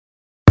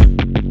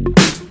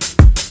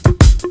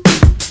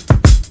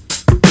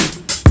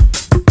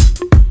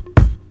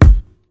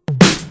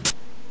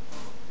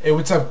Hey,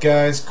 what's up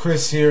guys?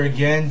 Chris here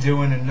again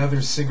doing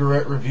another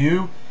cigarette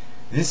review.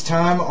 This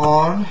time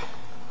on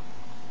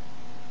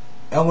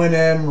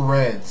L&M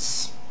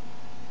Reds.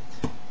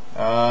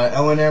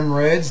 L&M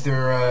Reds,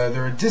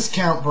 they're a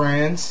discount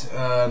brand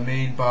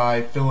made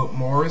by Philip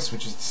Morris,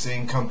 which is the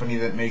same company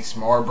that makes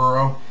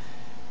Marlboro.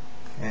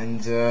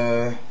 And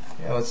yeah,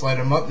 let's light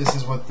them up. This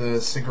is what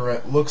the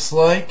cigarette looks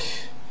like.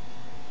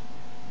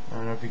 I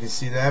don't know if you can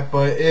see that,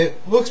 but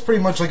it looks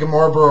pretty much like a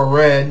Marlboro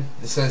Red.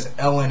 It says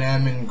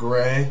L&M in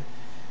gray.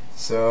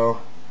 So,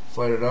 let's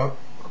light it up.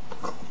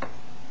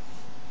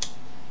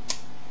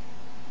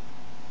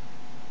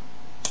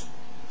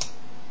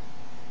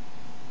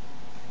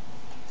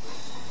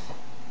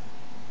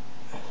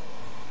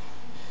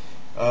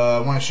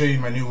 I want to show you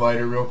my new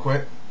lighter real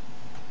quick.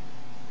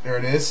 There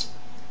it is.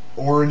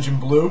 Orange and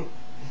blue.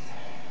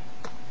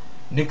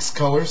 Knicks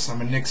colors.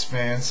 I'm a Knicks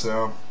fan,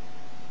 so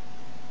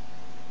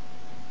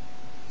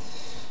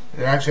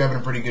they're actually having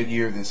a pretty good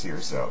year this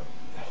year, so.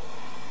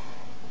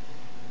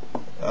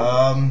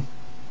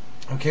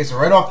 Okay, so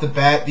right off the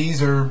bat,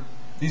 these are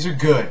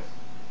good.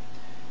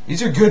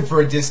 These are good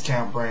for a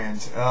discount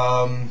brand.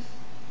 I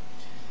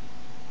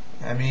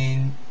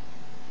mean,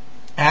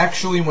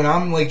 actually, when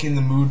I'm like in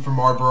the mood for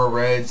Marlboro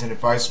Reds, and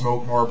if I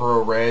smoke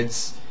Marlboro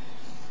Reds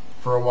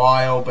for a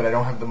while, but I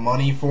don't have the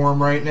money for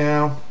them right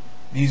now,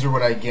 these are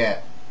what I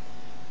get.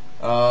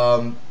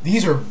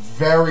 These are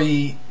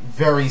very,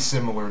 very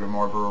similar to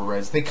Marlboro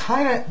Reds. They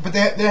kind of, but they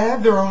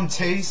have their own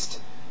taste.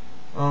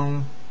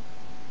 The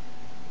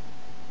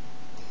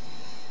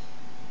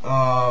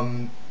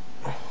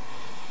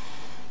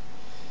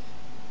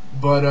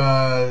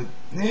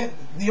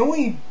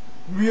only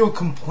real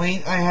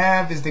complaint I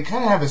have is they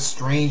kind of have a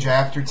strange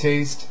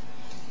aftertaste.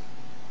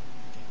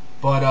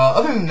 But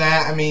other than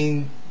that, I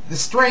mean, the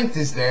strength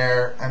is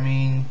there. I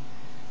mean,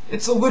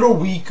 it's a little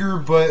weaker,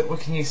 but what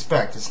can you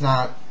expect? It's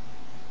not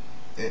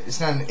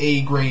an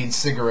A-grade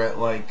cigarette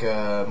like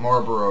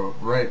Marlboro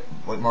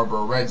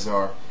Reds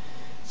are.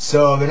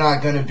 So they're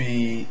not going to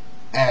be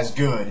as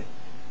good.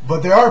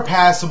 But they are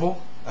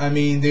passable. I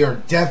mean, they are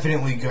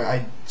definitely good.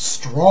 I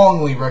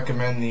strongly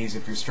recommend these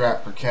if you're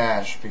strapped for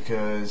cash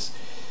because,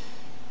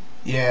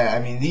 yeah, I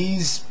mean,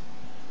 these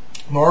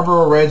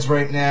Marlboro Reds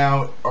right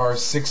now are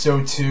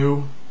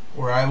 $6.02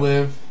 where I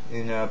live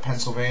in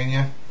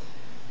Pennsylvania.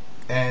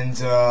 And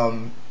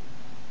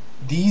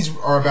these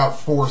are about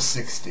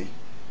 $4.60.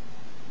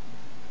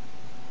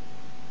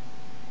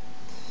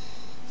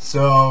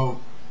 So,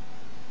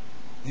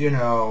 you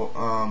know,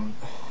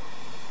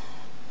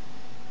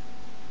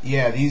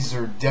 yeah, these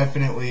are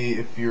definitely,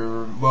 if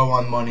you're low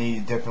on money,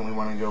 you definitely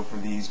want to go for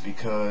these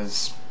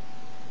because,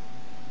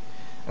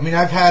 I mean,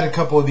 I've had a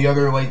couple of the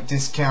other, like,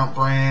 discount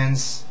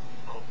brands,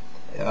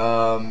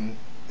 and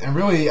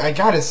really, I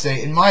gotta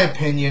say, in my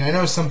opinion, I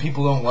know some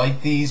people don't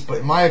like these, but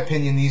in my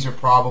opinion, these are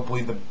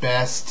probably the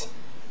best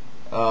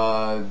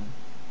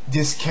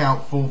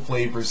discount full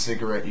flavor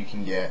cigarette you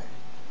can get.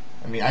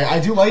 I mean, I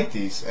do like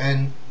these,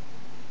 and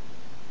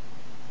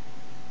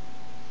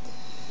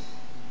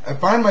I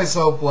find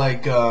myself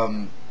like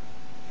when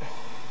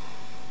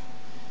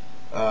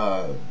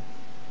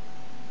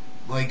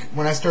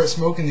I start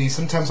smoking these,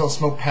 sometimes I'll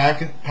smoke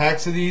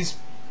packs of these,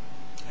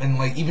 and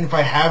like even if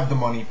I have the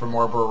money for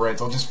Marlboro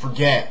Reds, I'll just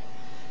forget,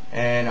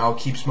 and I'll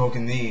keep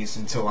smoking these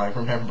until I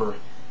remember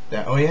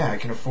that, oh yeah, I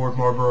can afford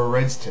Marlboro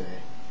Reds today.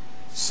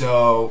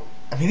 So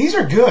I mean, these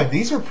are good.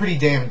 These are pretty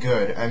damn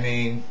good. I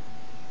mean,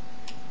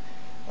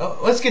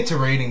 let's get to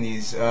rating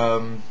these.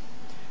 The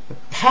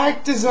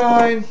pack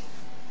design.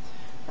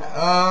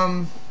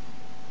 I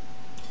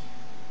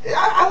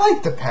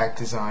like the pack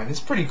design. It's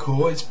pretty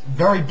cool. It's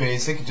very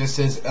basic. It just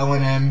says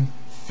L&M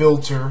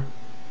filter,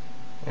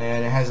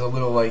 and it has a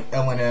little like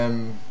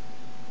L&M,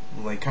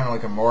 like kind of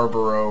like a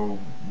Marlboro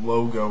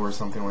logo or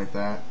something like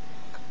that.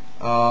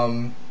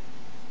 And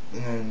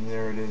then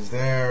there it is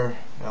there,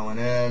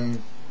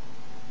 L&M,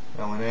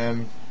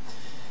 L&M.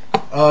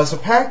 So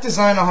pack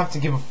design, I'll have to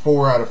give a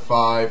 4 out of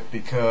 5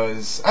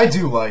 because I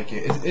do like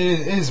it.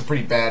 It is a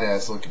pretty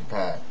badass looking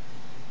pack.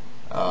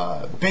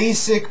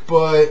 Basic,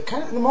 but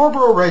kind of the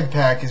Marlboro Red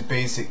pack is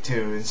basic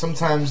too, and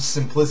sometimes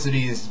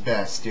simplicity is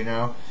best, you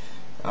know.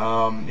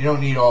 You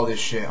don't need all this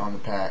shit on the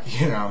pack,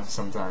 you know,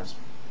 sometimes.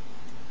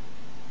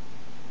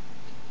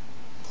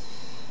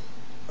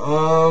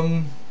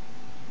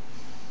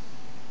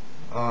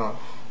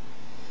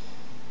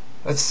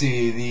 Let's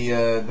see,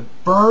 the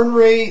burn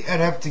rate I'd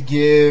have to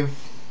give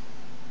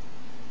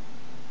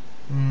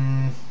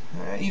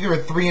either a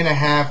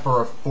 3.5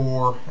 or a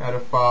 4 out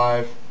of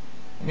 5.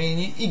 I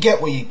mean, you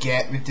get what you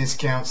get with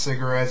discount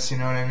cigarettes, you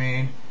know what I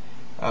mean?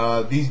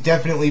 These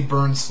definitely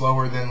burn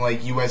slower than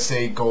like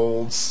USA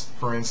Golds,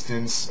 for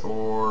instance,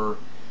 or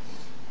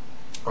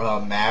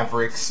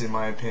Mavericks, in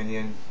my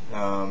opinion.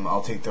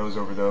 I'll take those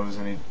over those.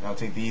 I'll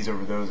take these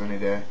over those any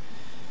day.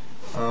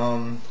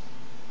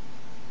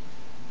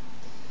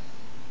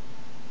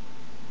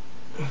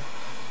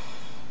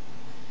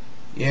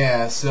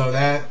 Yeah, so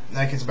that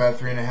gets about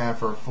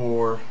 3.5 or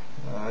 4,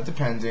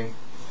 depending.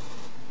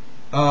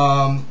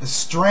 The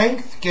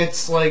strength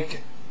gets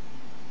like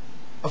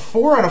a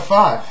 4 out of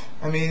 5.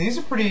 I mean, these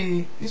are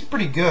pretty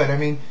good. I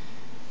mean,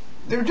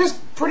 they're just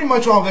pretty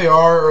much all they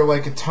are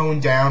like a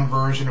toned down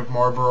version of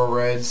Marlboro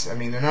Reds. I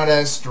mean, they're not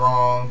as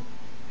strong.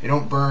 They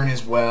don't burn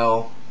as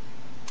well,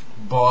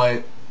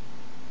 but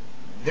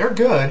they're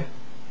good.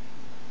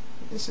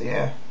 So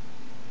yeah.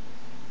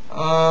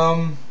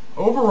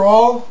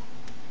 Overall,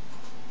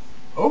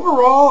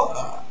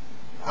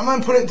 I'm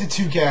gonna put it into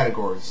 2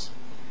 categories.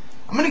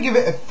 I'm gonna give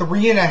it a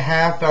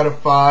 3.5 out of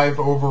 5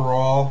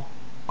 overall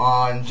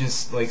on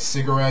just like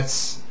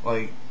cigarettes,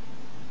 like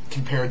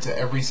compared to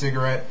every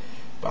cigarette.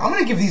 But I'm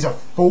gonna give these a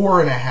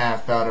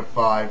 4.5 out of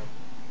 5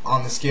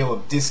 on the scale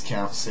of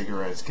discount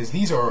cigarettes, because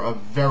these are a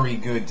very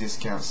good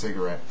discount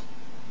cigarette.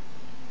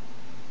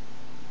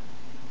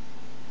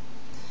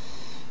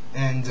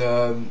 And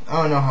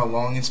I don't know how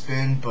long it's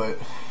been, but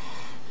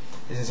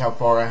this is how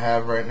far I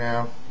have right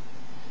now.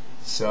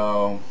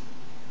 So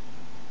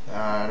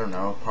I don't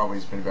know, probably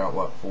it's been about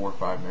what, 4 or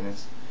 5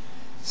 minutes.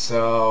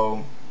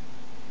 So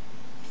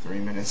 3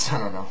 minutes, I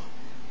don't know.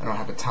 I don't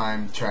have a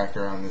time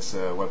tracker on this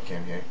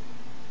webcam here.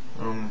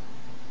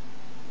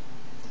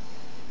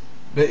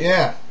 But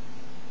yeah,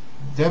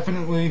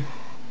 definitely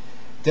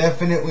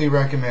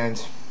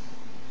recommend,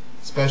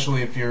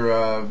 especially if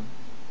you're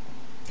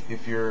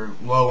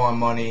low on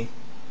money.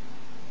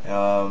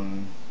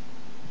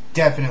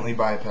 Definitely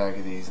buy a pack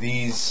of these.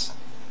 These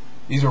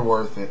are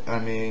worth it. I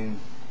mean,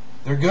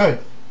 they're good.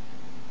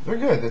 They're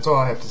good. That's all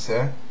I have to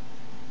say.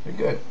 They're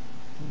good.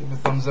 Give them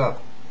a thumbs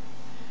up.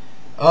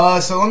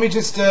 So let me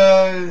just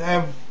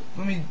let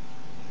me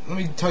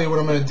tell you what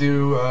I'm gonna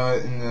do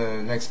in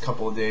the next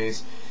couple of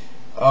days.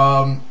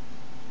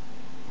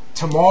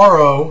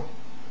 Tomorrow,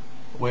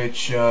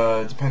 which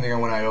depending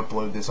on when I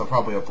upload this, I'll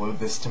probably upload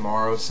this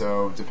tomorrow.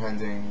 So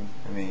depending,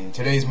 I mean,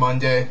 today's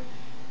Monday,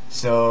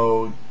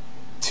 so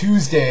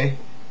Tuesday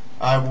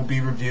I will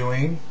be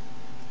reviewing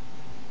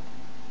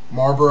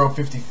Marlboro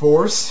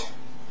 54s,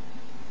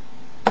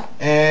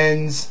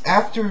 and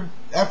after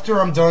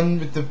I'm done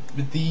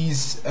with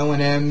these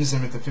L&Ms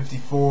and with the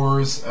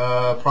 54s,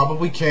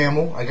 probably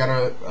Camel. I got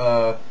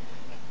a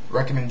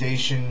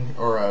recommendation,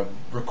 or a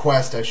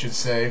request I should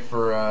say,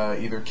 for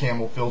either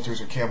Camel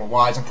filters or Camel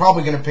wides. I'm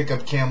probably going to pick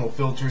up Camel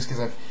filters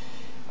because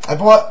I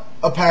bought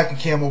a pack of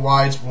Camel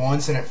wides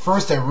once, and at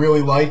first I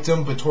really liked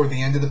them, but toward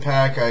the end of the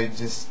pack I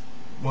just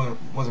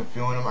wasn't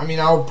feeling them. I mean,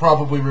 I'll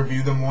probably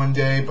review them one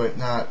day, but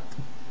not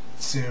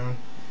soon.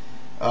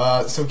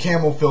 So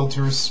Camel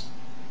filters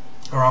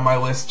are on my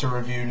list to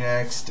review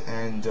next,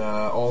 and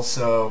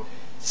also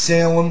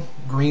Salem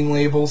green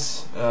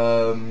labels,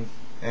 and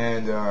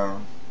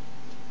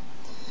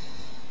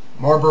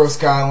Marlboro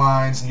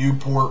Skylines,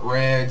 Newport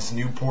Reds,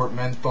 Newport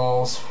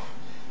Menthols,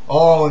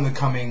 all in the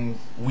coming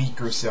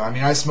week or so. I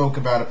mean, I smoke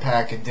about a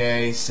pack a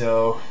day,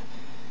 so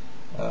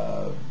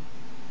yeah.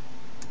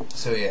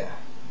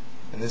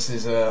 And this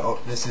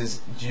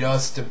is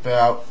just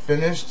about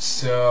finished,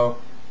 so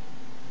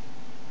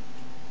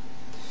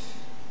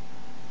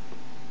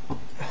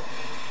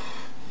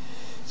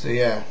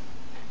yeah.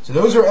 So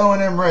those are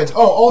L&M Reds.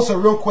 Oh, also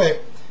real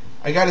quick,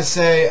 I gotta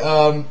say,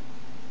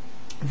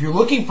 if you're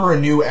looking for a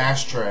new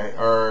ashtray,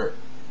 or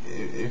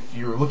if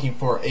you're looking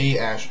for a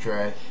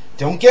ashtray,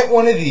 don't get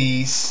one of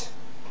these.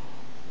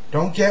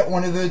 Don't get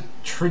one of the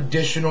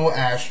traditional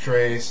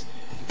ashtrays.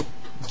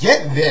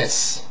 Get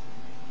this.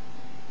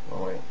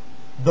 Oh wait.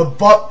 The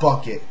butt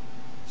bucket.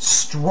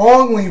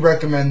 Strongly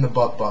recommend the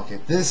butt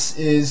bucket. This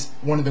is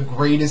one of the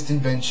greatest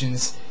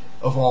inventions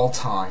of all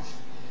time.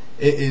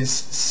 It is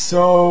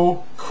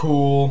so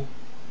cool.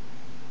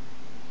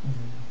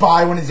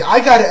 Buy one of these.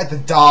 I got it at the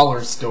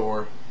dollar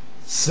store.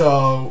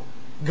 So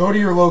go to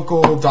your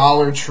local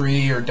Dollar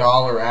Tree or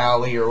Dollar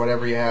Alley or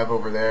whatever you have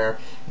over there,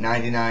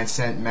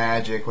 99-cent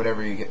Magic,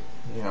 whatever you get,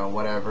 you know,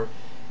 whatever,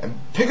 and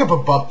pick up a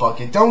butt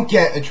bucket. Don't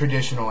get a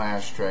traditional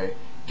ashtray.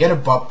 Get a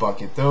butt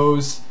bucket.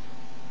 Those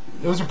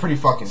are pretty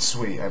fucking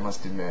sweet, I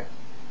must admit.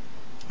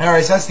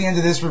 Alright, so that's the end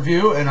of this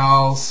review, and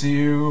I'll see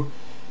you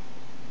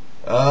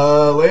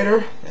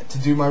later to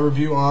do my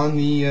review on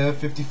the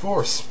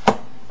 54s.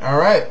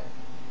 Alright,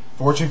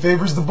 fortune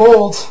favors the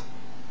bold.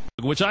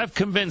 Which I've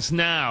convinced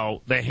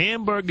now the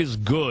hamburger is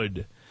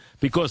good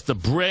because the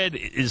bread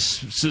is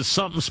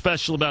something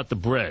special about the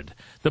bread.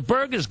 The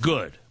burger's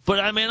good, but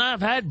I mean,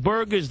 I've had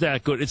burgers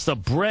that good. It's the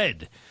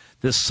bread.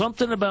 There's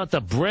something about the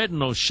bread in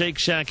those Shake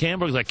Shack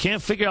hamburgers. I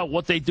can't figure out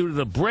what they do to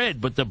the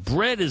bread, but the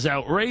bread is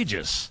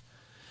outrageous.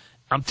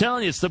 I'm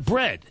telling you, it's the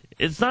bread.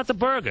 It's not the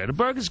burger. The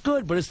burger's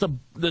good, but it's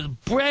the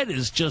bread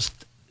is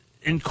just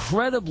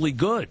incredibly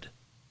good.